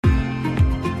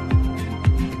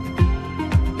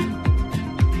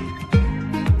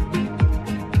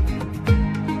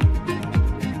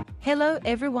Hello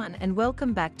everyone and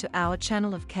welcome back to our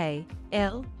channel of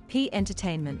KLP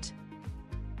Entertainment.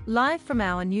 Live from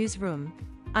our newsroom,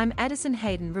 I'm Addison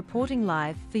Hayden reporting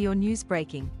live for your news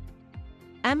breaking.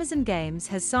 Amazon Games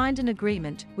has signed an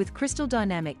agreement with Crystal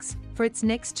Dynamics for its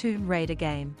next Tomb Raider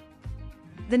game.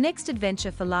 The next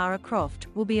adventure for Lara Croft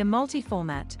will be a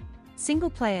multi-format,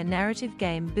 single-player narrative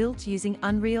game built using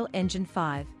Unreal Engine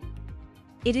 5.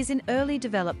 It is in early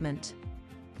development.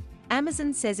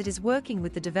 Amazon says it is working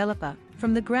with the developer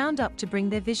from the ground up to bring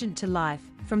their vision to life,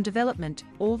 from development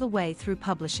all the way through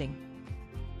publishing.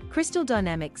 Crystal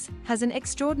Dynamics has an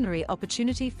extraordinary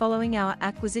opportunity following our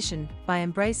acquisition by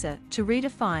Embracer to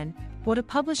redefine what a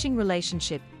publishing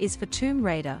relationship is for Tomb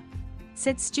Raider,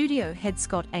 said studio head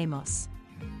Scott Amos.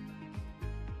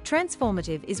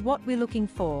 Transformative is what we're looking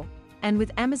for, and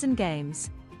with Amazon Games,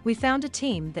 we found a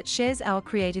team that shares our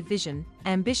creative vision,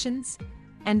 ambitions,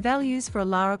 and values for a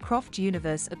Lara Croft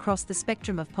universe across the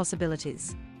spectrum of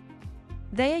possibilities.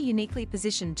 They are uniquely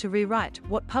positioned to rewrite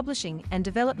what publishing and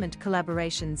development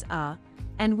collaborations are,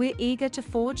 and we're eager to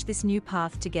forge this new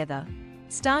path together,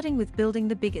 starting with building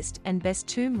the biggest and best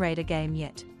Tomb Raider game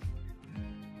yet.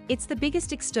 It's the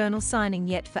biggest external signing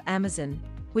yet for Amazon,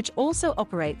 which also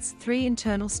operates 3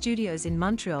 internal studios in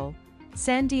Montreal,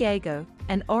 San Diego,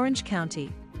 and Orange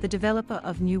County, the developer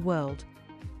of New World.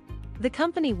 The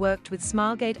company worked with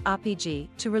Smilegate RPG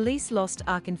to release Lost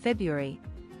Ark in February,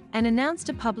 and announced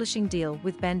a publishing deal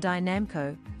with Bandai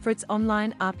Namco for its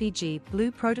online RPG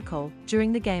Blue Protocol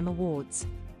during the Game Awards.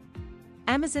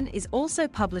 Amazon is also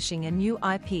publishing a new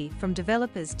IP from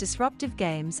developers Disruptive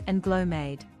Games and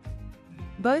Glowmade.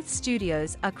 Both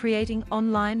studios are creating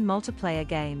online multiplayer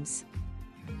games.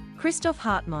 Christoph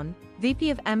Hartmann,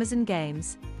 VP of Amazon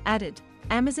Games, added,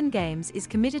 Amazon Games is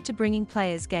committed to bringing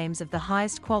players games of the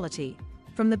highest quality,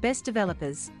 from the best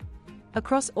developers,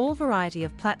 across all variety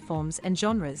of platforms and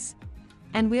genres,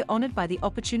 and we're honored by the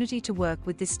opportunity to work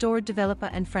with this storied developer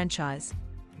and franchise.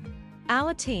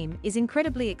 Our team is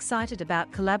incredibly excited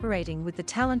about collaborating with the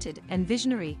talented and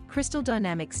visionary Crystal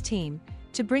Dynamics team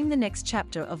to bring the next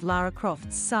chapter of Lara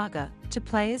Croft's saga to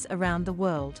players around the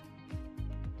world.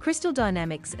 Crystal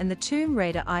Dynamics and the Tomb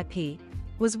Raider IP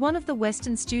was one of the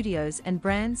Western studios and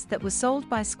brands that were sold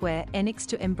by Square Enix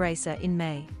to Embracer in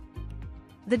May.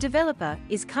 The developer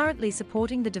is currently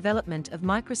supporting the development of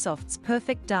Microsoft's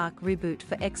Perfect Dark reboot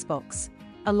for Xbox,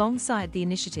 alongside the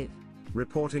initiative.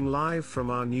 Reporting live from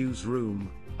our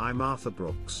newsroom, I'm Arthur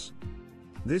Brooks.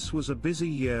 This was a busy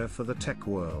year for the tech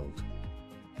world.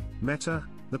 Meta,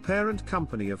 the parent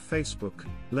company of Facebook,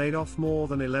 laid off more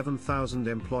than 11,000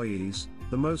 employees,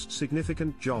 the most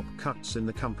significant job cuts in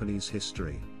the company's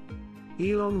history.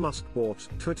 Elon Musk bought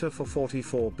Twitter for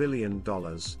 $44 billion,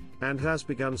 and has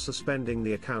begun suspending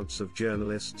the accounts of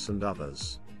journalists and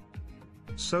others.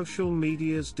 Social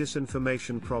media's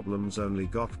disinformation problems only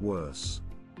got worse.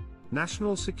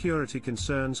 National security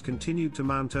concerns continued to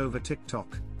mount over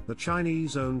TikTok, the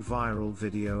Chinese-owned viral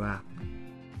video app.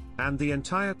 And the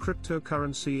entire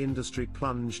cryptocurrency industry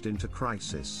plunged into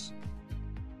crisis.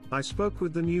 I spoke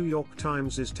with the New York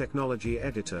Times' technology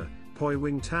editor,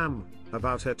 Poi-Wing Tam,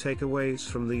 about her takeaways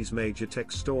from these major tech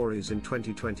stories in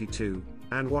 2022,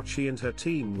 and what she and her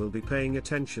team will be paying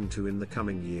attention to in the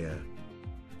coming year.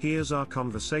 Here's our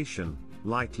conversation,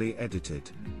 lightly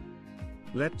edited.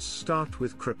 Let's start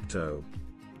with crypto.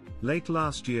 Late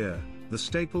last year, the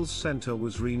Staples Center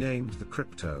was renamed the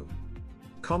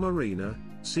Crypto.com Arena,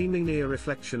 seemingly a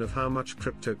reflection of how much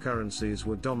cryptocurrencies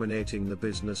were dominating the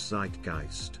business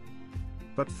zeitgeist.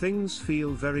 But things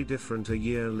feel very different a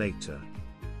year later.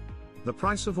 The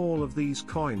price of all of these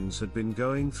coins had been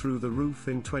going through the roof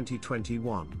in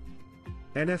 2021.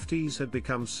 NFTs had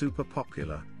become super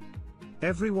popular.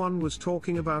 Everyone was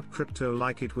talking about crypto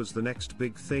like it was the next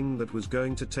big thing that was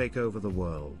going to take over the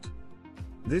world.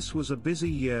 This was a busy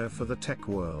year for the tech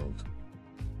world.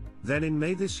 Then in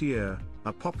May this year,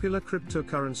 a popular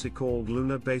cryptocurrency called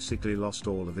Luna basically lost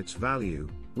all of its value,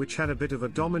 which had a bit of a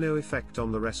domino effect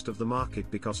on the rest of the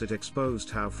market because it exposed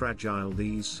how fragile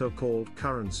these so-called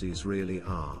currencies really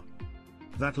are.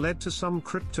 That led to some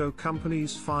crypto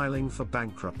companies filing for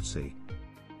bankruptcy.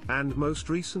 And most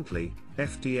recently,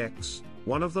 FTX,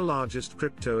 one of the largest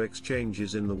crypto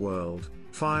exchanges in the world,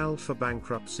 filed for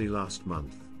bankruptcy last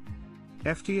month.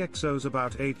 FTX owes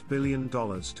about $8 billion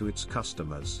to its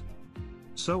customers.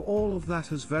 So all of that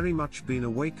has very much been a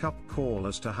wake-up call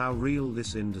as to how real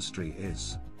this industry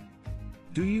is.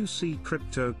 Do you see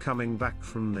crypto coming back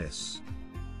from this?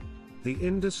 The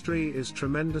industry is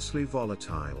tremendously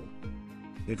volatile.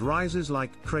 It rises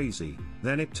like crazy,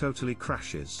 then it totally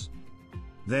crashes.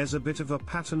 There's a bit of a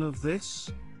pattern of this,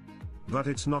 but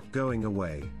it's not going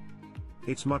away.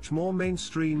 it's much more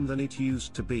mainstream than it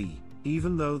used to be,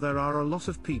 even though there are a lot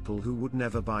of people who would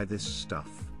never buy this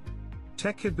stuff.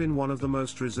 Tech had been one of the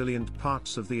most resilient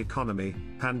parts of the economy.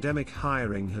 Pandemic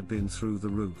hiring had been through the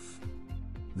roof.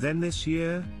 Then this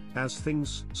year, as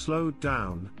things slowed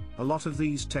down, a lot of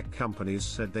these tech companies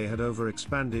said they had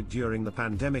overexpanded during the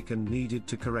pandemic and needed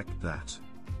to correct that.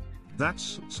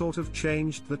 That's sort of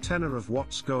changed the tenor of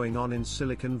what's going on in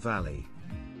Silicon Valley.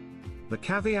 The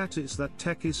caveat is that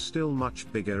tech is still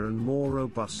much bigger and more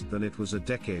robust than it was a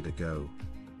decade ago.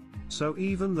 So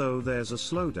even though there's a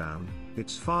slowdown,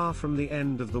 it's far from the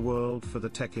end of the world for the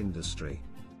tech industry.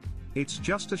 It's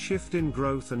just a shift in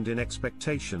growth and in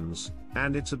expectations,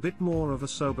 and it's a bit more of a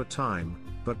sober time,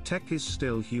 but tech is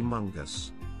still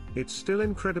humongous. It's still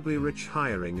incredibly rich.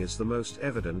 Hiring is the most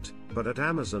evident, but at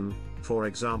Amazon, for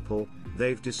example,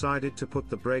 they've decided to put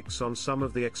the brakes on some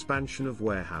of the expansion of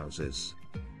warehouses.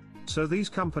 So these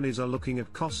companies are looking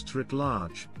at costs writ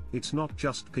large. It's not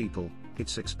just people,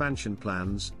 it's expansion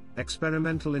plans,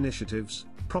 experimental initiatives,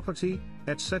 property,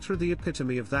 etc. The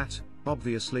epitome of that,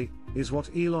 obviously, is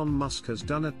what Elon Musk has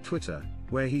done at Twitter,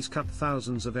 where he's cut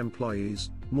thousands of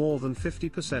employees, more than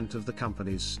 50% of the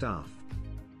company's staff.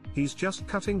 He's just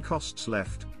cutting costs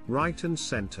left, right and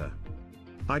center.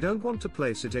 I don't want to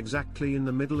place it exactly in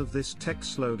the middle of this tech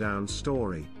slowdown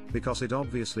story, because it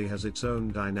obviously has its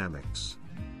own dynamics.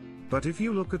 But if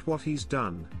you look at what he's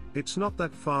done, it's not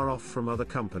that far off from other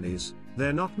companies.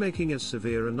 They're not making as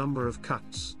severe a number of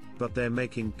cuts, but they're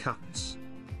making cuts.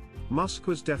 Musk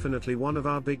was definitely one of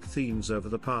our big themes over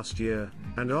the past year,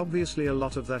 and obviously a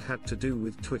lot of that had to do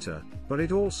with Twitter, but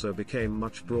it also became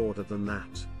much broader than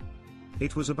that.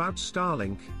 It was about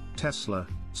Starlink, Tesla,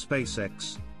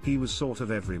 SpaceX. He was sort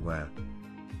of everywhere.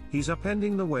 He's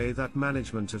upending the way that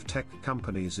management of tech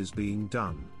companies is being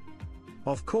done.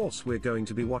 Of course we're going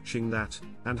to be watching that,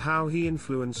 and how he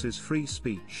influences free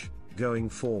speech, going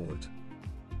forward.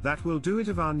 That will do it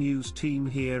of our news team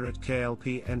here at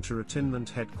KLP Entertainment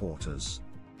Headquarters.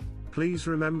 Please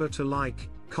remember to like,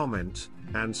 comment,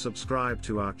 and subscribe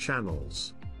to our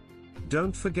channels.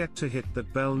 Don't forget to hit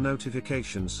that bell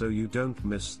notification so you don't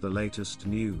miss the latest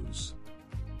news.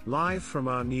 Live from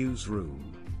our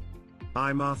newsroom,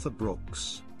 I'm Arthur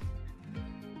Brooks.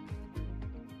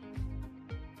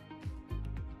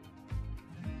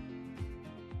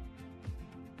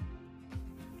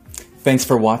 Thanks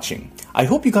for watching. I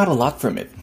hope you got a lot from it.